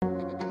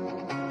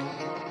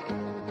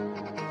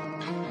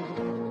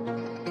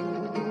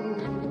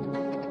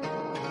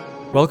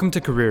Welcome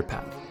to Career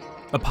Path,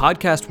 a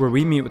podcast where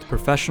we meet with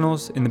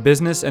professionals in the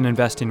business and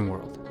investing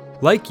world.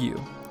 Like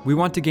you, we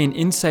want to gain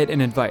insight and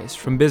advice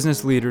from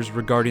business leaders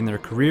regarding their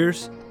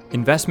careers,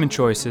 investment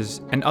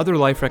choices, and other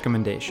life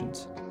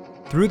recommendations.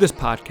 Through this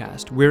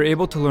podcast, we're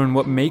able to learn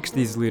what makes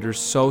these leaders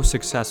so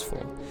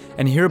successful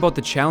and hear about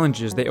the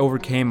challenges they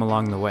overcame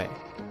along the way.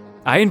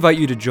 I invite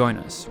you to join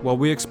us while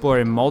we explore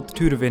a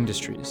multitude of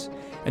industries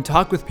and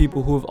talk with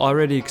people who have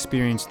already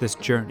experienced this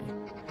journey.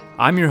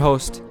 I'm your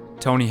host,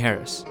 Tony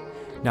Harris.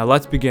 Now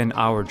let's begin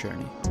our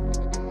journey.